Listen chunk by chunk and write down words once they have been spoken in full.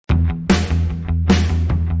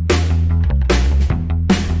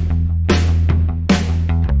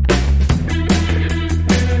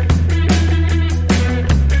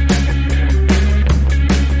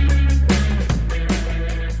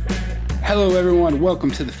everyone?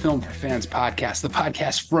 Welcome to the Film for Fans podcast, the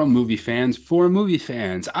podcast from movie fans for movie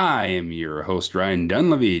fans. I am your host, Ryan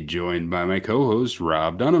Dunleavy, joined by my co-host,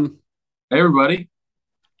 Rob Dunham. Hey, everybody.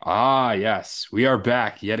 Ah, yes, we are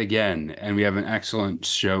back yet again, and we have an excellent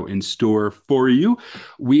show in store for you.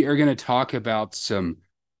 We are going to talk about some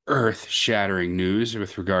earth-shattering news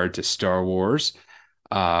with regard to Star Wars.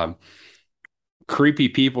 Uh, Creepy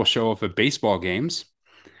people show up at baseball games.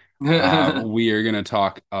 We are going to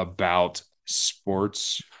talk about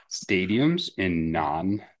sports stadiums in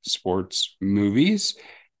non-sports movies,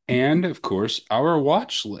 and of course, our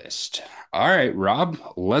watch list. All right, Rob,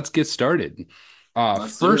 let's get started.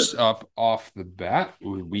 Let's do it. First up off the bat,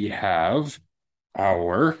 we have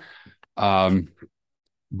our um,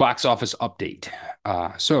 box office update.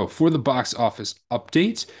 So for the box office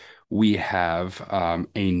update, we have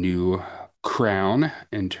a new crown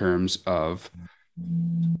in terms of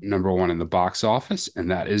number one in the box office,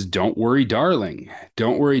 and that is Don't Worry, Darling.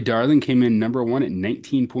 Don't Worry, Darling came in number one at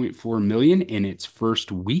 19.4 million in its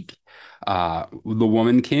first week. The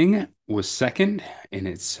Woman King was second in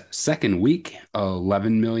its second week,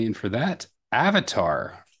 11 million for that.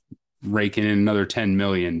 Avatar raking in another 10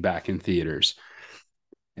 million back in theaters,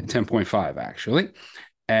 10.5 actually.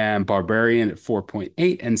 And Barbarian at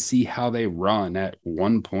 4.8, and See How They Run at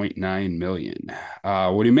 1.9 million.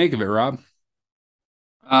 What do you make of it, Rob?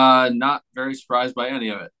 Not very surprised by any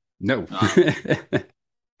of it. No.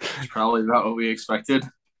 It's probably about what we expected.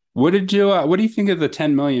 What do you think of the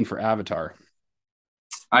 10 million for Avatar?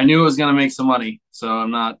 I knew it was going to make some money, so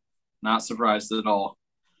I'm not surprised at all.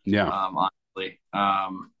 Yeah. Honestly.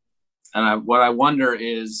 What I wonder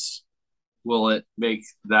is, will it make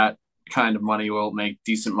that kind of money? Will it make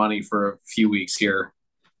decent money for a few weeks here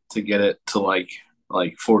to get it to like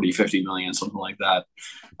 40, 50 million, something like that,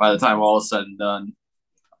 by the time all is said and done?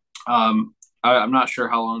 I'm not sure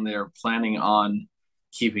how long they're planning on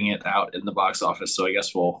keeping it out in the box office, so I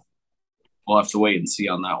guess we'll have to wait and see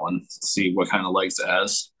on that one, see what kind of legs it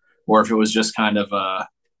has, or if it was just kind of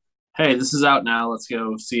hey, this is out now, let's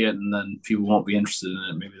go see it, and then people won't be interested in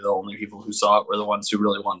it. Maybe the only people who saw it were the ones who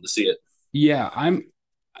really wanted to see it. Yeah, I'm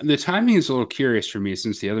the timing is a little curious for me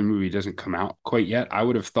since the other movie doesn't come out quite yet. I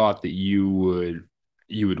would have thought that you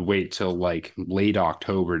would wait till like late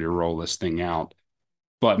October to roll this thing out.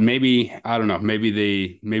 But maybe, I don't know, maybe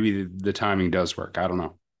the timing does work. I don't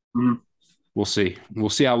know. Mm-hmm. We'll see. We'll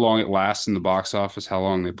see how long it lasts in the box office, how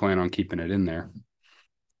long they plan on keeping it in there.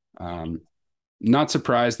 Um, Not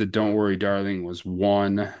surprised that Don't Worry, Darling was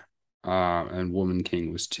one, and Woman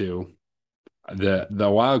King was two. The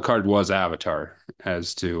wild card was Avatar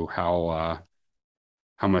as to how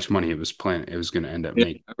much money it was going to end up Yeah,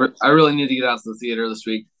 making. I really need to get out to the theater this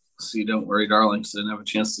week. See, Don't Worry, Darling. So I didn't have a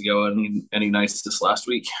chance to go any nights this last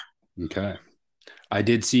week. Okay, I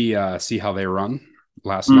did see how they run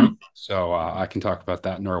last night, Mm, so I can talk about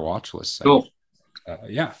that in our watch list segment. cool.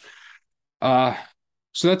 Yeah. Uh,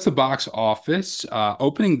 so that's the box office.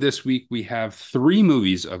 Opening this week, we have three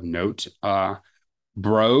movies of note.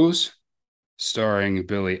 Bros, starring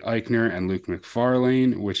Billy Eichner and Luke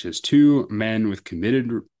McFarlane, which is two men with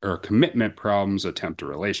commitment problems attempt a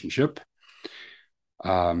relationship.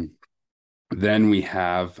 Um, then we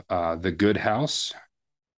have The Good House,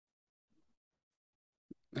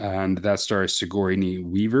 and that stars Sigourney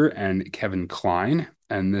Weaver and Kevin Kline.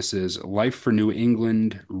 And this is Life for New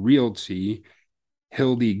England Realty.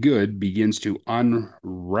 Hildy Good begins to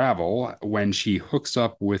unravel when she hooks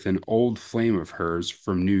up with an old flame of hers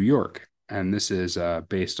from New York. And this is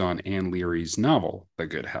based on Anne Leary's novel, The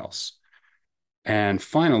Good House. And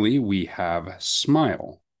finally, we have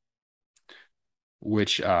Smile,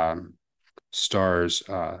 which stars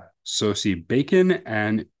Sosie Bacon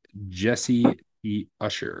and Jesse E.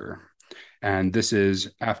 Usher. And this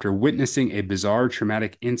is after witnessing a bizarre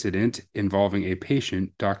traumatic incident involving a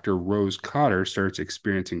patient, Dr. Rose Cotter starts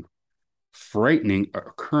experiencing frightening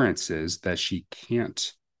occurrences that she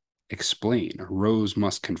can't explain. Rose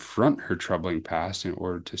must confront her troubling past in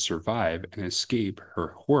order to survive and escape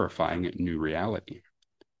her horrifying new reality.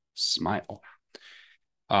 Smile.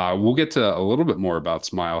 We'll get to a little bit more about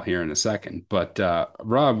Smile here in a second, but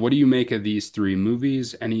Rob, what do you make of these three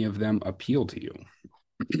movies? Any of them appeal to you?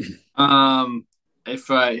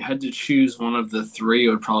 If I had to choose one of the three, it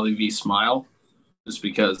would probably be Smile, just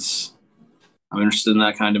because I'm interested in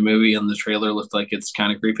that kind of movie, and the trailer looked like it's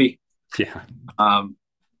kind of creepy. Yeah. Um,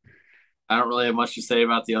 I don't really have much to say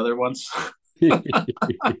about the other ones.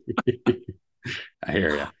 I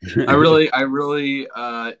hear I you. really, I really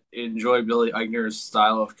enjoy Billy Eichner's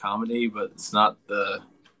style of comedy, but it's not the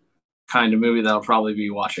kind of movie that I'll probably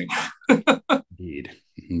be watching. Indeed.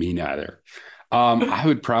 Me neither. I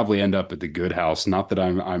would probably end up at the Good House. Not that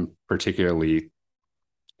I'm particularly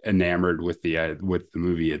enamored with the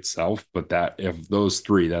movie itself, but that if those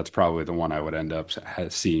three, that's probably the one I would end up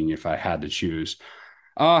seeing if I had to choose.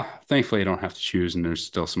 Thankfully I don't have to choose, and there's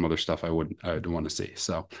still some other stuff I'd want to see.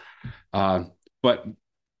 So, uh, but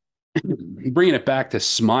bringing it back to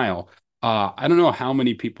Smile, I don't know how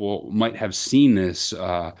many people might have seen this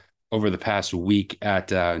over the past week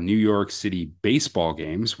at New York City baseball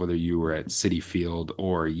games, whether you were at Citi Field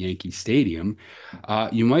or Yankee Stadium.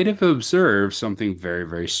 You might have observed something very,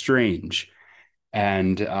 very strange.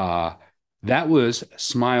 And that was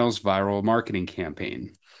Smile's viral marketing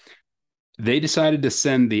campaign. They decided to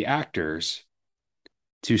send the actors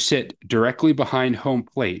to sit directly behind home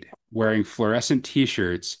plate wearing fluorescent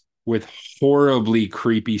t-shirts with horribly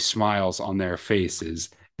creepy smiles on their faces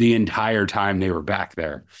the entire time they were back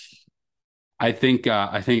there. I think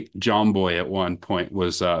John Boy at one point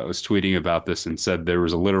was tweeting about this and said there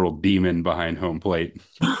was a literal demon behind home plate.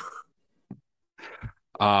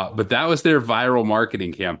 But that was their viral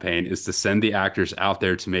marketing campaign, is to send the actors out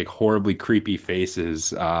there to make horribly creepy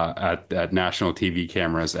faces at national TV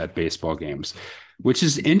cameras at baseball games, which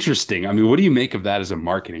is interesting. I mean, what do you make of that as a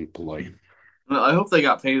marketing ploy? Well, I hope they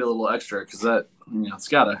got paid a little extra because that, it's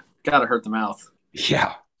gotta hurt the mouth.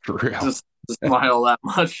 Yeah, for real. Just to smile that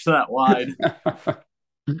much that wide.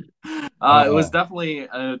 It was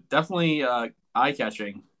Oh, definitely eye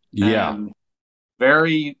catching yeah, and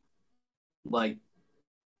very like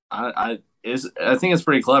I think it's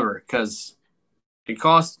pretty clever because it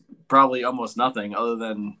costs probably almost nothing other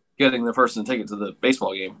than getting the person a ticket to the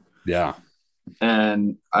baseball game. yeah.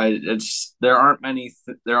 And it's there aren't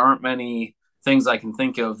many things I can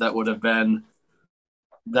think of that would have been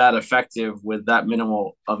that effective with that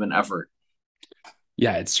minimal of an effort.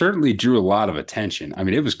 Yeah, it certainly drew a lot of attention. I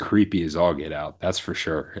mean, it was creepy as all get out. That's for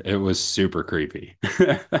sure. It was super creepy.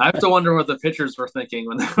 I have to wonder what the pitchers were thinking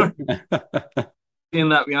when they were in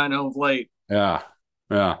that behind home plate. Yeah,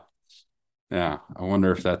 yeah. Yeah, I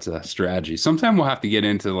wonder if that's a strategy. Sometime we'll have to get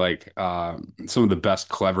into like some of the best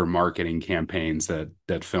clever marketing campaigns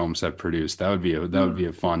that films have produced. That would be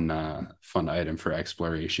a fun item for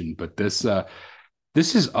exploration. But this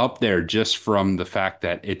is up there just from the fact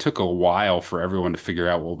that it took a while for everyone to figure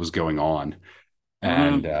out what was going on.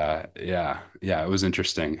 And Mm-hmm. yeah, it was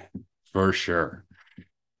interesting for sure.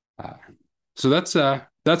 Uh, so that's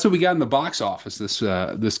what we got in the box office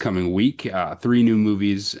this coming week. Three new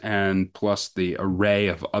movies and plus the array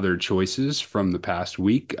of other choices from the past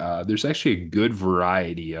week. There's actually a good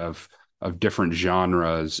variety of different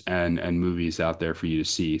genres and movies out there for you to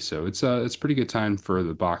see. So it's a pretty good time for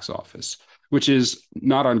the box office, which is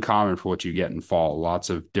not uncommon for what you get in fall. Lots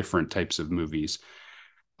of different types of movies.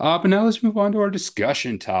 But now let's move on to our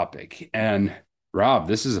discussion topic. And Rob,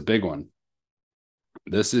 this is a big one.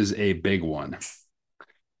 This is a big one.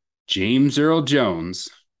 James Earl Jones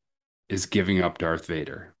is giving up Darth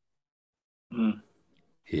Vader. Mm-hmm.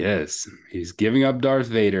 He is. He's giving up Darth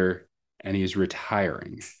Vader and he's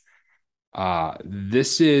retiring.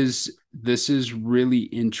 This is really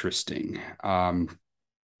interesting.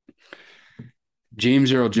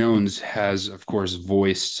 James Earl Jones has, of course,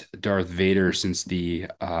 voiced Darth Vader since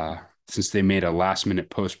they made a last minute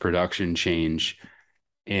post production change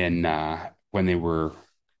in when they were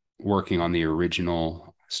working on the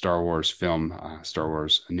original Star Wars film, Star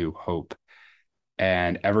Wars: A New Hope.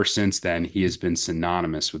 And ever since then, he has been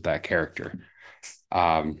synonymous with that character.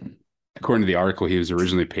 Um, According to the article, he was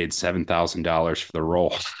originally paid $7,000 for the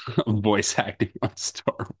role of voice acting on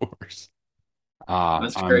Star Wars. Uh,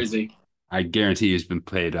 That's um, crazy. I guarantee he's been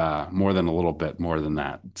paid more than a little bit more than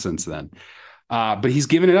that since then. But he's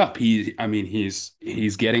given it up. I mean, he's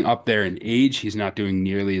getting up there in age. He's not doing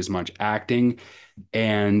nearly as much acting,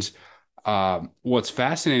 and what's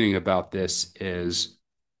fascinating about this is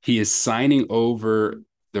he is signing over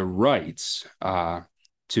the rights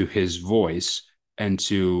to his voice and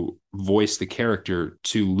to voice the character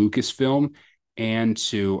to Lucasfilm and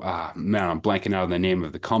to man, I'm blanking out on the name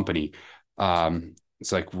of the company.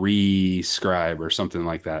 It's like Rescribe or something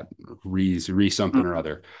like that. Re something or Mm-hmm.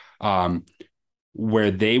 other. Um,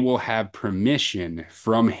 where they will have permission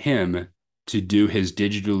from him to do his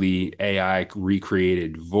digitally AI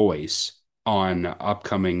recreated voice on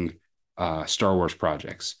upcoming Star Wars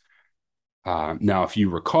projects. Now, if you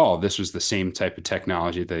recall, this was the same type of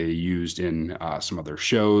technology that they used in some other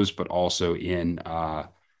shows, but also in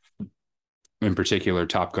particular,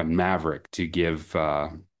 Top Gun Maverick to give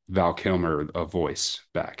Val Kilmer a voice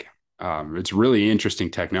back. It's really interesting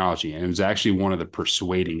technology, and it was actually one of the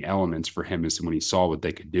persuading elements for him is when he saw what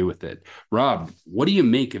they could do with it. Rob, what do you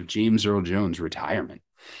make of James Earl Jones' retirement?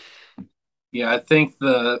 Yeah, I think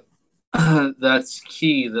the that's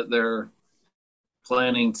key that they're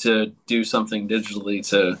planning to do something digitally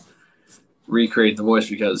to recreate the voice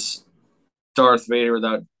because Darth Vader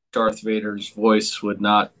without Darth Vader's voice would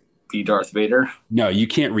not be Darth Vader. No, you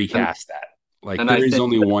can't And recast that. Like and I there is think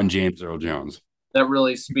only one James Earl Jones. that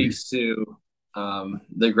really speaks to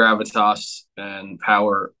the gravitas and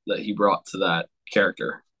power that he brought to that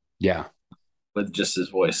character Yeah. with just his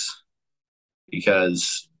voice.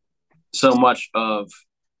 Because so much of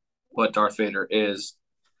what Darth Vader is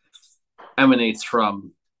emanates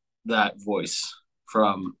from that voice,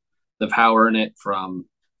 from the power in it, from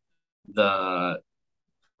the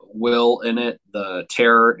will in it, the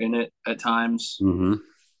terror in it at times. Hmm.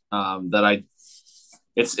 That I,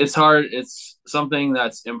 it's hard. It's something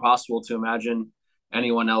that's impossible to imagine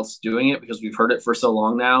anyone else doing it because we've heard it for so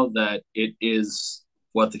long now that it is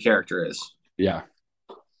what the character is. Yeah.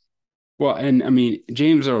 Well, and I mean,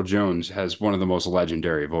 James Earl Jones has one of the most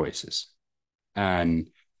legendary voices. And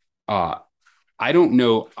uh I don't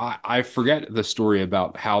know. I forget the story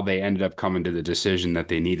about how they ended up coming to the decision that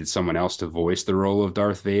they needed someone else to voice the role of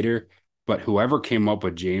Darth Vader. But whoever came up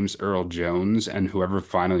with James Earl Jones and whoever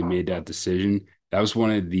finally made that decision, that was one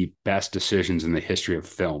of the best decisions in the history of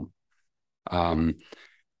film. Um,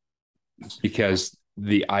 because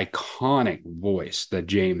the iconic voice that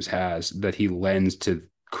James has, that he lends to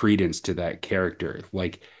credence to that character,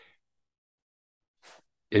 like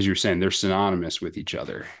as you're saying, they're synonymous with each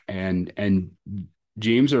other. And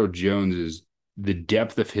James Earl Jones is the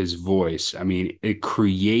depth of his voice. I mean, it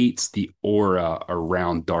creates the aura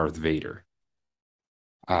around Darth Vader.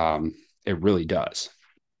 It really does.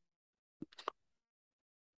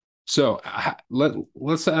 So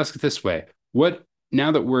let's ask it this way: what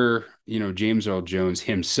now that we're James Earl Jones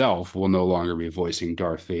himself will no longer be voicing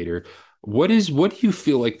Darth Vader? What do you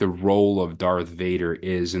feel like the role of Darth Vader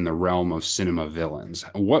is in the realm of cinema villains?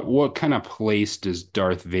 What kind of place does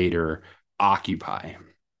Darth Vader occupy?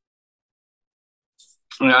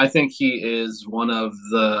 I think he is one of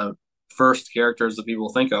the first characters that people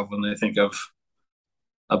think of when they think of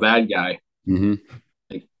a bad guy. Hmm.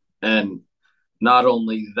 And not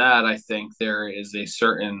only that, I think there is a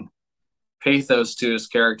certain pathos to his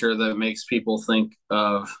character that makes people think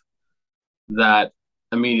of that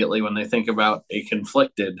immediately when they think about a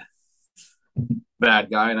conflicted bad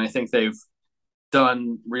guy. And I think they've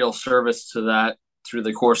done real service to that through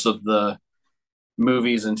the course of the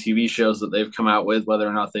movies and TV shows that they've come out with, whether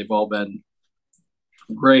or not they've all been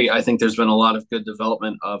great. I think there's been a lot of good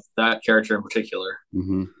development of that character in particular,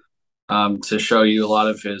 Hmm. to show you a lot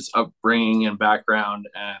of his upbringing and background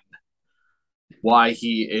and why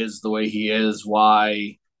he is the way he is,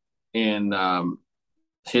 why in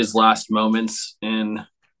his last moments in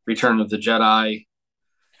Return of the Jedi,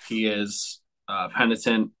 he is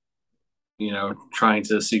penitent, trying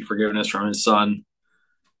to seek forgiveness from his son.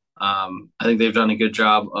 I think they've done a good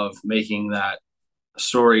job of making that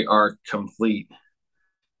story arc complete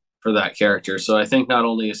for that character. So I think not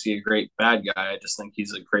only is he a great bad guy, I just think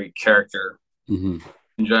he's a great character Hmm.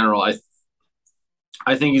 in general.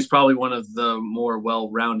 I think he's probably one of the more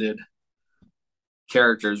well-rounded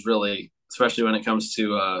characters, really, especially when it comes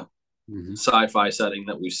to Hmm. sci-fi setting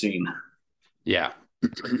that we've seen. Yeah.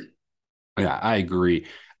 Yeah, I agree.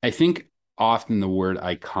 I think often the word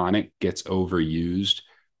iconic gets overused.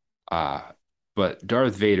 Uh, but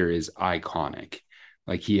Darth Vader is iconic.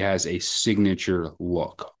 Like he has a signature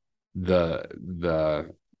look.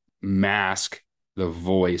 The mask, the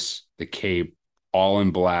voice, the cape, all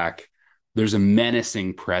in black. There's a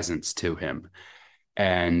menacing presence to him.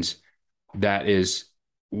 And that is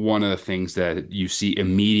one of the things that you see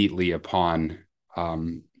immediately upon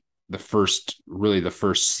um, the first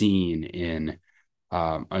scene in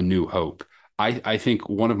A New Hope. I think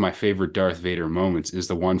one of my favorite Darth Vader moments is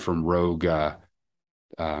the one from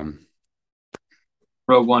um,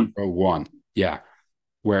 Rogue One. Rogue One. Yeah,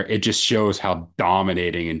 where it just shows how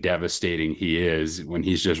dominating and devastating he is when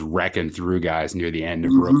he's just wrecking through guys near the end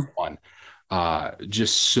of Rogue Mm-hmm. One.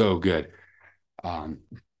 Just so good. Um,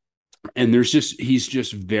 and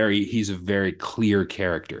he's a very clear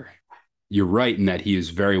character. You're right in that he is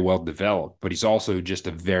very well developed, but he's also just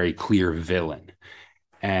a very clear villain.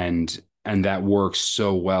 And that works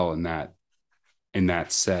so well in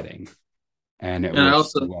that setting. And it And I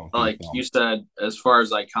works so also, well within like you film. said, as far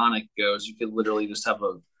as iconic goes, you could literally just have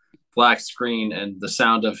a black screen and the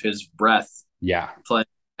sound of his breath Yeah, play,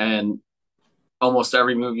 and almost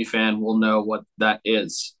every movie fan will know what that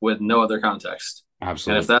is with no other context. And if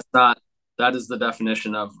absolutely. that's not, that is the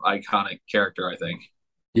definition of iconic character, I think.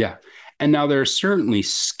 Yeah. And now there are certainly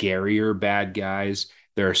scarier bad guys.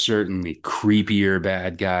 There are certainly creepier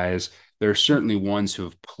bad guys. there are certainly ones who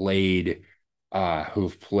have played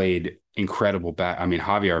incredible bad. I mean,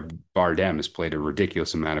 Javier Bardem has played a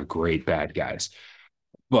ridiculous amount of great bad guys,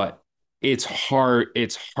 but it's hard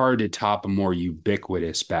to top a more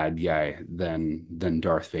ubiquitous bad guy than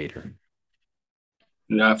Darth Vader.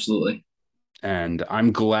 Yeah, absolutely. And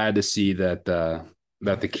I'm glad to see that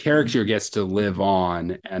the character gets to live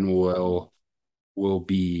on and will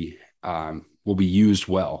be will be used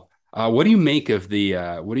well. What do you make of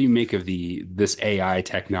the this AI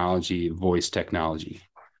technology, voice technology?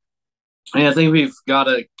 And I think we've got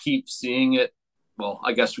to keep seeing it. Well,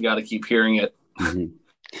 I guess we got to keep hearing it Mhm.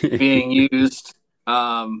 being used.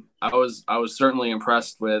 I was certainly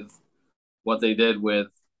impressed with what they did with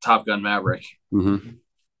Top Gun Maverick Mhm.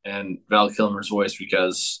 and Val Kilmer's voice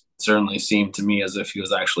because it certainly seemed to me as if he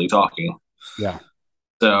was actually talking. Yeah.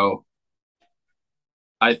 So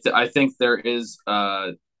I think there's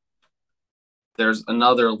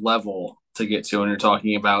another level to get to when you're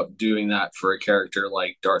talking about doing that for a character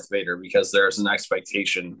like Darth Vader because there's an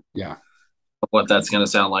expectation Yeah. of what that's going to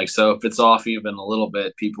sound like. So if it's off even a little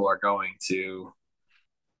bit, people are going to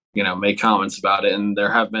make comments about it, and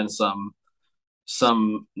there have been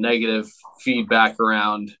some negative feedback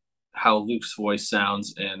around how Luke's voice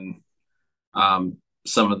sounds in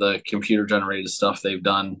some of the computer generated stuff they've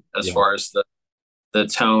done as Yeah. far as the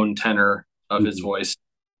tone tenor of his Mhm. voice.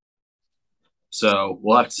 So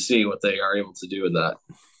we'll have to see what they are able to do with that.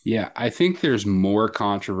 Yeah, I think there's more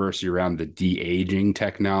controversy around the de-aging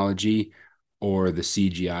technology or the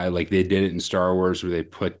CGI. Like they did it in Star Wars where they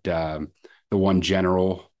put the one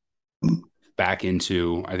general back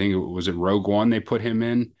into, I think it was in Rogue One they put him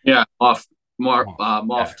in. Yeah, Yeah,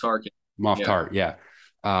 Moff Tarkin. Moff Yeah, Tart, yeah.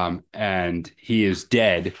 And he is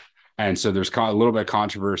dead. And so there's a little bit of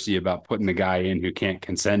controversy about putting the guy in who can't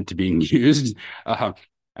consent to being used. Uh,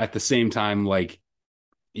 at the same time, like,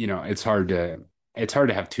 it's hard to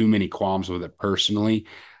have too many qualms with it personally.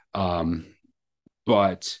 Um,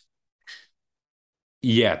 but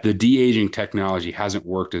yeah, the de-aging technology hasn't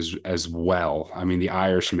worked as well. I mean, The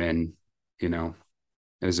Irishman, you know,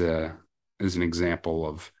 is a is an example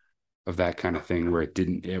of that kind of thing where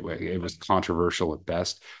it was controversial at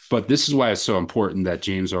best. But this is why it's so important that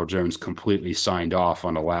James Earl Jones completely signed off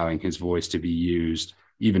on allowing his voice to be used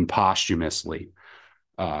even posthumously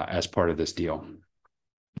as part of this deal.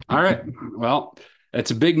 All right. Well,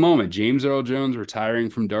 it's a big moment. James Earl Jones retiring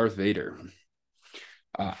from Darth Vader.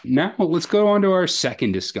 Now let's go on to our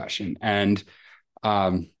second discussion. And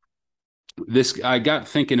um, this, I got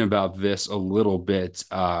thinking about this a little bit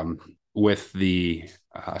with the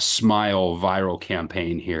Smile viral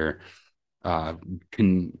campaign here, uh,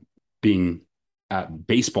 can, being at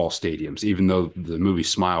baseball stadiums, even though the movie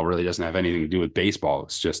Smile really doesn't have anything to do with baseball.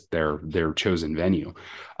 It's just their chosen venue.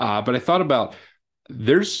 But I thought about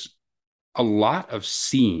there's a lot of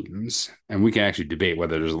scenes, and we can actually debate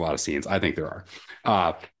whether there's a lot of scenes. I think there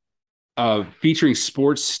are, uh, featuring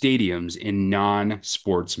sports stadiums in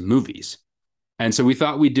non-sports movies. And so we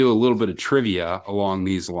thought we'd do a little bit of trivia along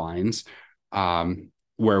these lines,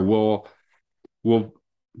 where we'll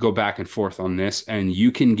go back and forth on this, and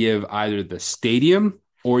you can give either the stadium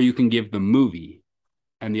or you can give the movie,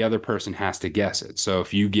 and the other person has to guess it. So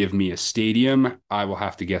if you give me a stadium, I will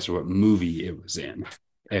have to guess what movie it was in.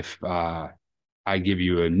 If I give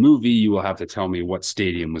you a movie, you will have to tell me what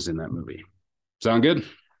stadium was in that movie. Sound good?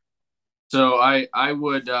 so I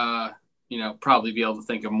would probably be able to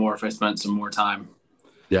think of more if I spent some more time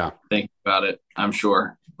Yeah. thinking about it. I'm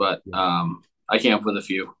sure, but I came up with a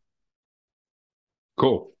few.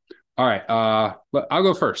 Cool. All right. I'll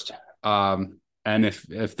go first. And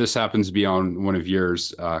if this happens to be on one of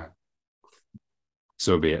yours,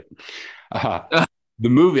 so be it. Uh, the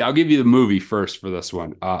movie, I'll give you the movie first for this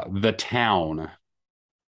one. The Town.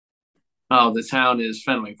 Oh, the town is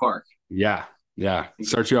Fenway Park. Yeah. Yeah.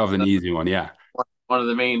 Start you off an easy one. Yeah. One of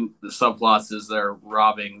the main subplots is they're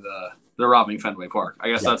robbing Fenway Park. I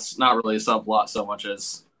guess Yeah. that's not really a subplot so much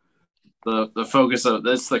as the focus of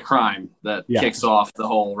this the crime that Yeah. kicks off the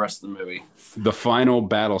whole rest of the movie. The final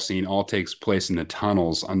battle scene all takes place in the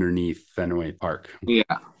tunnels underneath Fenway Park. Yeah,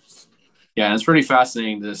 yeah, and it's pretty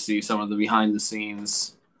fascinating to see some of the behind the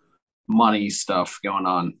scenes money stuff going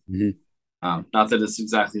on. Mhm. Not that it's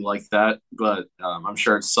exactly like that, but I'm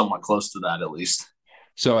sure it's somewhat close to that at least.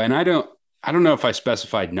 So, and I don't know if I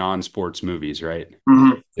specified non-sports movies, right?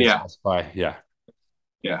 They Yeah, specify, yeah,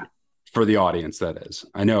 yeah, for the audience, that is.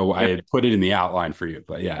 I know I yeah, had put it in the outline for you,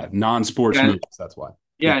 but yeah, non-sports yeah, movies, that's why.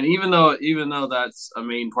 Yeah. yeah. And even though that's a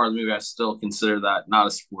main part of the movie, I still consider that not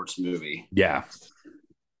a sports movie. Yeah.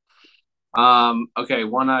 Okay,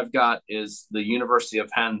 one I've got is the University of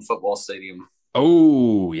Penn football stadium.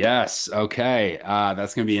 Oh, yes. Okay.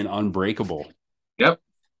 That's going to be an Unbreakable. Yep,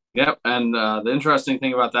 yep. And the interesting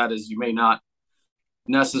thing about that is you may not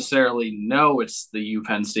necessarily know it's the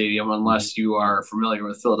UPenn Stadium Mhm. unless you are familiar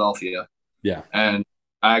with Philadelphia. Yeah. And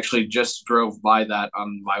I actually just drove by that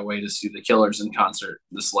on my way to see the Killers in concert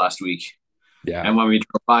this last week. Yeah. And when we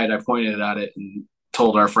drove by it, I pointed at it and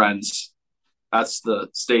told our friends, that's the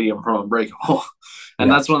stadium from Unbreakable. And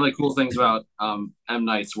Yeah. that's one of the cool things about M.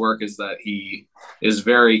 Night's work is that he is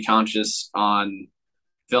very conscious on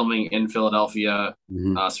filming in Philadelphia,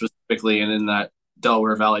 Mhm. specifically, and in that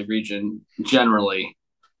Delaware Valley region generally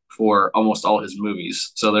for almost all his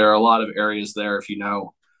movies. So there are a lot of areas there, if you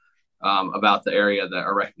know about the area, that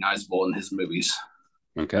are recognizable in his movies.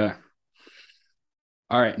 Okay.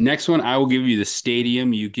 All right. Next one, I will give you the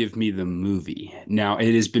stadium. You give me the movie. Now,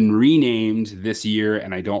 it has been renamed this year,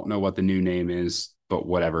 and I don't know what the new name is, but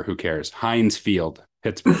whatever. Who cares? Heinz Field,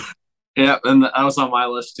 Pittsburgh. Yeah, and that was on my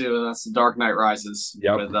list too. And that's The Dark Knight Rises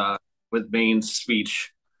Yep. with Bane's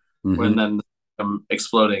speech when Hmm. then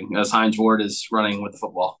exploding as Heinz Ward is running with the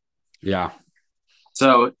football. Yeah.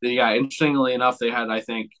 So yeah, interestingly enough, they had I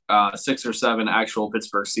think 6 or 7 actual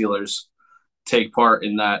Pittsburgh Steelers take part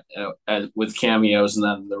in that with cameos, and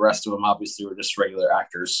then the rest of them obviously were just regular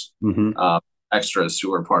actors, Hmm. uh, extras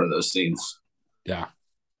who were part of those scenes. Yeah.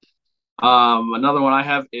 Another one I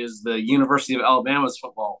have is the University of Alabama's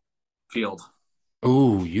football field.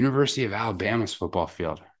 Oh, University of Alabama's football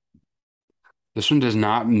field. This one does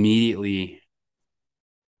not immediately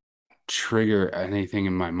trigger anything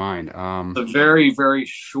in my mind. It's a very, very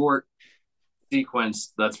short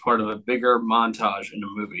sequence that's part of a bigger montage in a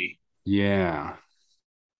movie. Yeah.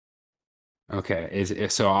 Okay.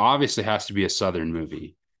 So obviously has to be a Southern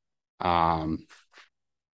movie. Um,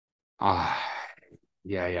 ah,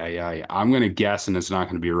 yeah. I'm gonna guess, and it's not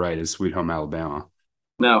gonna be right. It's Sweet Home Alabama.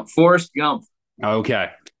 Now, Forrest Gump. Okay.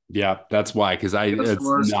 Yeah, that's why, because Because it's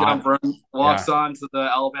Forrest Gump not. walks Yeah. on to the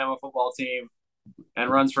Alabama football team and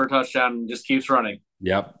runs for a touchdown and just keeps running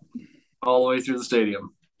Yep. all the way through the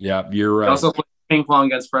stadium. Yep. You're He right. also played ping pong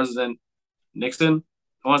against President Nixon,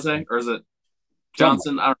 I want to say, or is it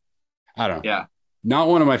Something. Johnson? I don't, I don't know. yeah, Not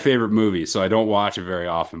one of my favorite movies, so I don't watch it very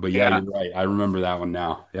often. But yeah, yeah. you're right. I remember that one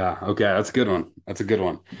now. Yeah. Okay. That's a good one. That's a good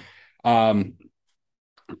one. Um,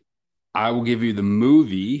 I will give you the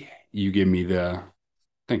movie. You give me I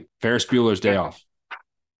think Ferris Bueller's Day Okay.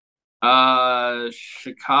 Off.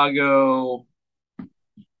 Chicago.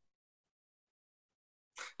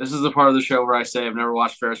 This is the part of the show where I say I've never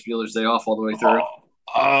watched Ferris Bueller's Day Off all the way through. Oh,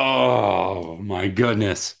 oh my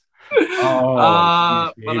goodness.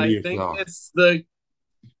 Oh, you But shame I think yourself. it's the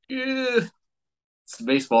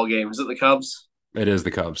baseball game. Is it the Cubs? It is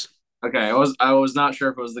the Cubs. Okay, I was not sure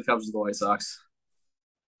if it was the Cubs or the White Sox.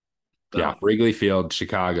 Yeah, So Wrigley Field,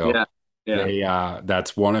 Chicago. yeah, yeah.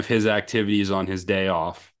 That's one of his activities on his day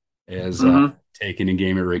off is Hmm. taking a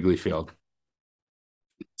game at Wrigley Field.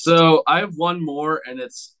 So I have one more, and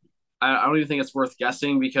I don't even think it's worth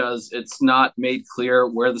guessing because it's not made clear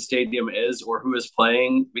where the stadium is or who is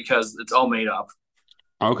playing because it's all made up.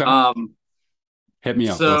 Okay. Um, Hit me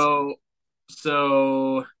up. Let's so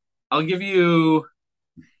so I'll give you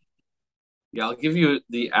I'll give you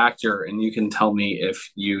the actor, and you can tell me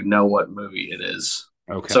if you know what movie it is.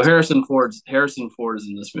 okay. So Harrison Ford is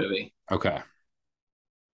in this movie, Okay.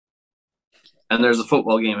 and there's a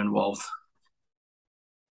football game involved.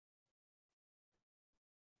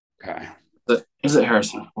 Okay. Is it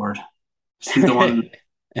Harrison Ford? Is he the one?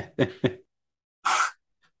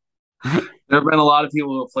 There have been a lot of people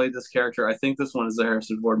who have played this character. I think this one is the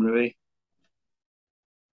Harrison Ford movie.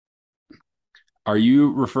 Are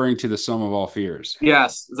you referring to the Sum of All Fears?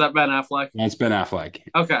 Yes, is that Ben Affleck? That's Ben Affleck.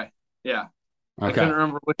 Okay, yeah. I couldn't Okay.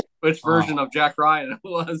 remember which version Oh. of Jack Ryan it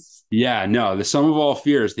was. Yeah, no, the Sum of All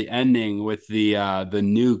Fears, the ending with the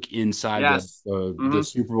nuke inside Yes, the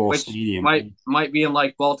Super Bowl which stadium. might be in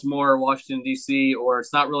like Baltimore or Washington D.C. or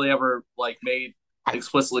it's not really ever like made I,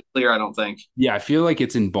 explicitly clear. I don't think yeah, I feel like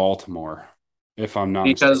it's in Baltimore, if I'm not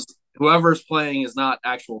mistaken. because whoever's playing is not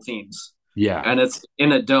actual teams, Yeah, and it's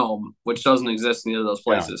in a dome, which doesn't exist in either of those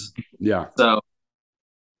yeah, places. yeah. So,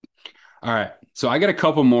 All right. So I got a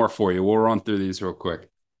couple more for you. We'll run through these real quick.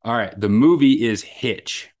 All right. The movie is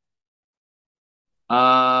Hitch.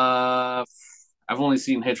 I've only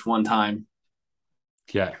seen Hitch one time.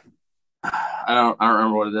 Okay. I don't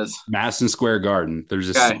remember what it is. Madison Square Garden. There's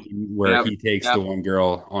a Okay. scene where Yep. he takes the Yep. one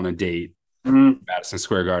girl on a date, Mhm. Madison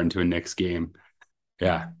Square Garden to a Knicks game.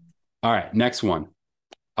 Yeah. All right. Next one.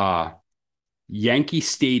 Uh, Yankee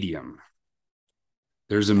Stadium.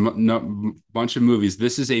 There's a bunch of movies.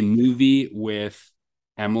 This is a movie with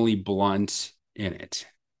Emily Blunt in it.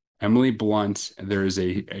 Emily Blunt. There is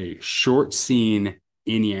a short scene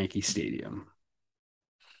in Yankee Stadium.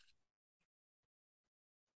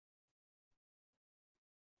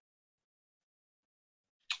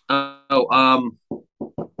 Oh,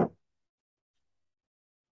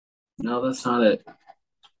 no, that's not it.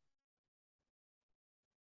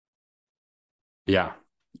 Yeah,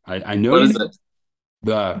 I know What you is know it?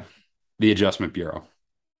 the the Adjustment Bureau.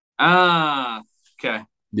 Ah, okay.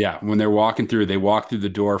 Yeah, when they're walking through, they walk through the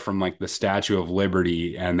door from like the Statue of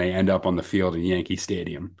Liberty and they end up on the field in Yankee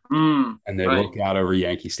Stadium and they Right. look out over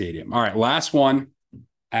Yankee Stadium. All right, last one.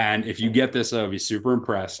 And if you get this, I'll be super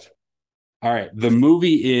impressed. All right, the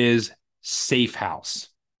movie is Safe House.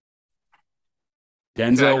 Okay.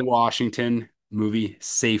 Denzel Washington movie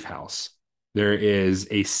Safe House. There is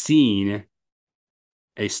a scene,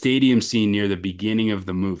 a stadium scene near the beginning of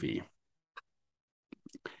the movie.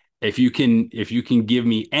 If you can give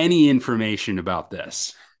me any information about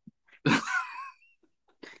this.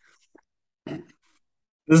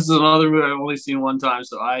 This is another movie I've only seen one time,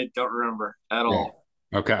 so I don't remember at Yeah. all.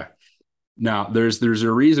 Okay. Now there's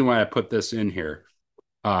a reason why I put this in here.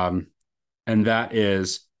 Um, and that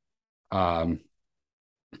is um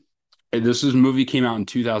this is movie came out in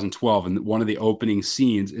 2012, and one of the opening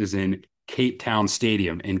scenes is in Cape Town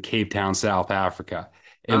Stadium in Cape Town, South Africa.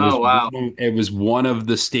 Oh, wow. It was one of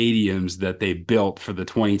the stadiums that they built for the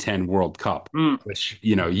 2010 World Cup, Hmm. which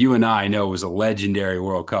you and I know was a legendary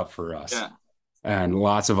World Cup for us, Yeah. and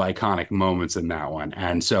lots of iconic moments in that one.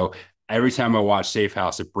 And so every time I watch Safe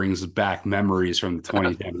House, it brings back memories from the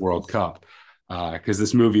 2010 World Cup because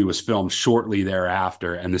this movie was filmed shortly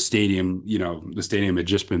thereafter, and the stadium had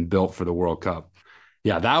just been built for the World Cup.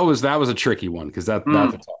 Yeah, that was a tricky one because that's a Hmm.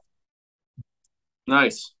 tough.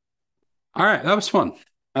 Nice. All right, that was fun.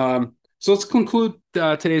 So let's conclude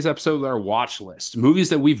today's episode with our watch list, movies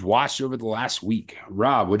that we've watched over the last week.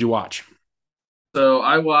 Rob, what'd you watch? So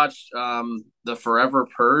I watched The Forever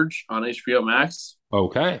Purge on HBO Max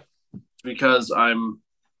Okay. because I'm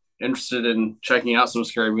interested in checking out some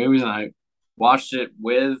scary movies, and I watched it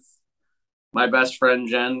with my best friend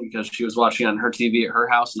Jen because she was watching on her TV at her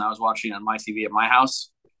house, and I was watching on my TV at my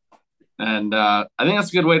house. And I think that's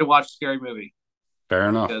a good way to watch a scary movie Fair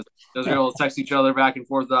enough. because those are able to text each other back and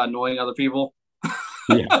forth without annoying other people.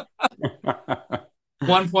 Yeah.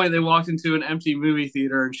 One point, they walked into an empty movie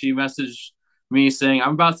theater, and she messaged me saying,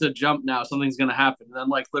 "I'm about to jump now. Something's gonna happen." And then,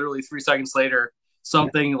 like literally 3 seconds later,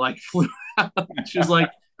 something like flew out. She was like,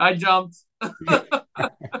 "I jumped."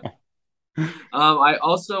 I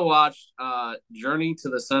also watched Journey to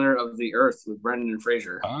the Center of the Earth with Brendan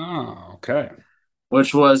Fraser, Oh, okay.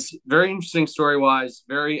 which was very interesting story wise,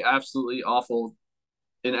 very absolutely awful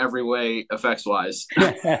in every way, effects wise.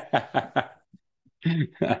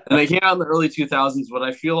 And they came out in the early 2000s, but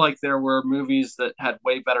I feel like there were movies that had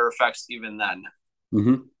way better effects even then.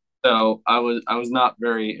 hmm So I was not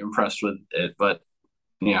very impressed with it, but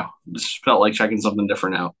just felt like checking something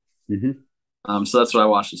different out. hmm So that's what I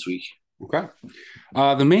watched this week. Okay.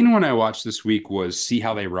 The main one I watched this week was See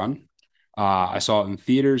How They Run. I saw it in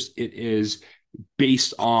theaters. It is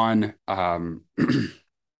based on,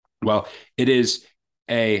 well, it is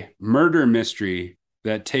a murder mystery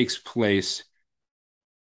that takes place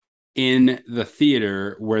in the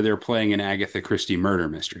theater where they're playing an Agatha Christie murder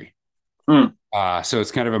mystery. Hmm. So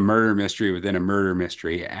it's kind of a murder mystery within a murder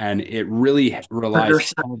mystery, and it really relies.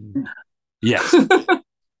 Murders. Yes,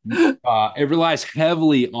 it relies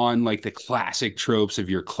heavily on like the classic tropes of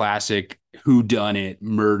your classic whodunit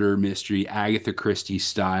murder mystery, Agatha Christie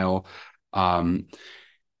style. Um,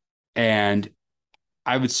 and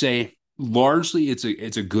I would say largely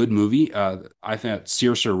it's a good movie. I thought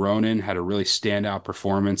Saoirse Ronan had a really standout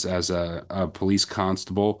performance as a police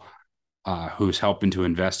constable who's helping to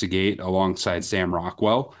investigate alongside Sam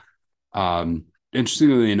Rockwell.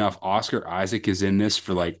 Interestingly enough, Oscar Isaac is in this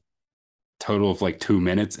for like total of like 2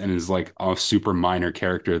 minutes and is like a super minor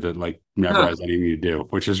character that like never Huh. has anything to do,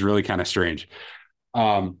 which is really kind of strange.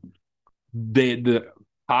 Um, the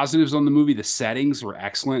positives on the movie, the settings were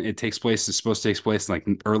excellent. It's supposed to take place in like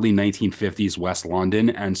early 1950s West London,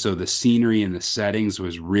 and so the scenery and the settings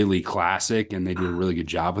was really classic, and they did a really good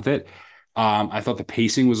job with it. I thought the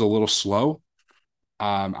pacing was a little slow.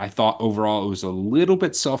 I thought overall it was a little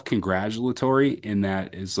bit self-congratulatory in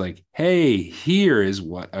that it's like, hey, here is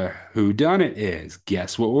what a whodunit is.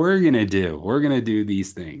 Guess what we're gonna do? We're gonna do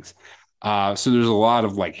these things. So there's a lot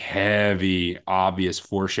of like heavy, obvious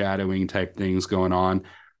foreshadowing type things going on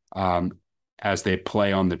um, as they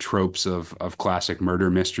play on the tropes of classic murder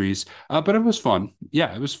mysteries. But it was fun.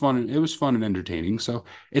 Yeah, it was fun. It was fun and entertaining. So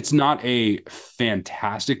it's not a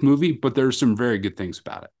fantastic movie, but there's some very good things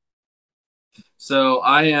about it. So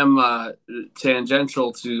I am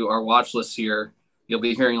tangential to our watch list here. You'll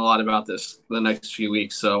be hearing a lot about this the next few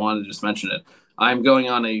weeks, so I wanted to just mention it. I'm going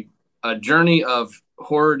on a journey of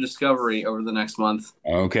horror discovery over the next month,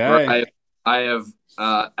 where Okay. I have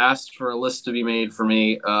asked for a list to be made for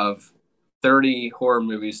me of 30 horror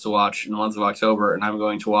movies to watch in the month of October, and I'm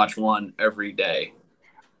going to watch one every day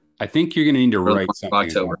I think you're going to need to for the write month of something about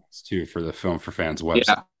October. this too for the Film for Fans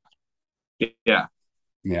website. Yeah, yeah,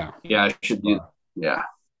 Yeah. yeah. I should do. Yeah.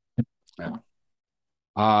 Yeah.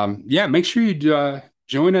 Yeah, make sure you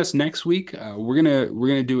join us next week. We're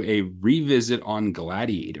gonna do a revisit on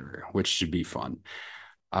Gladiator, which should be fun.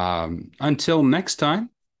 Until next time,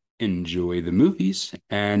 enjoy the movies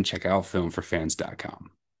and check out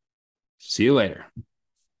filmforfans.com. See you later.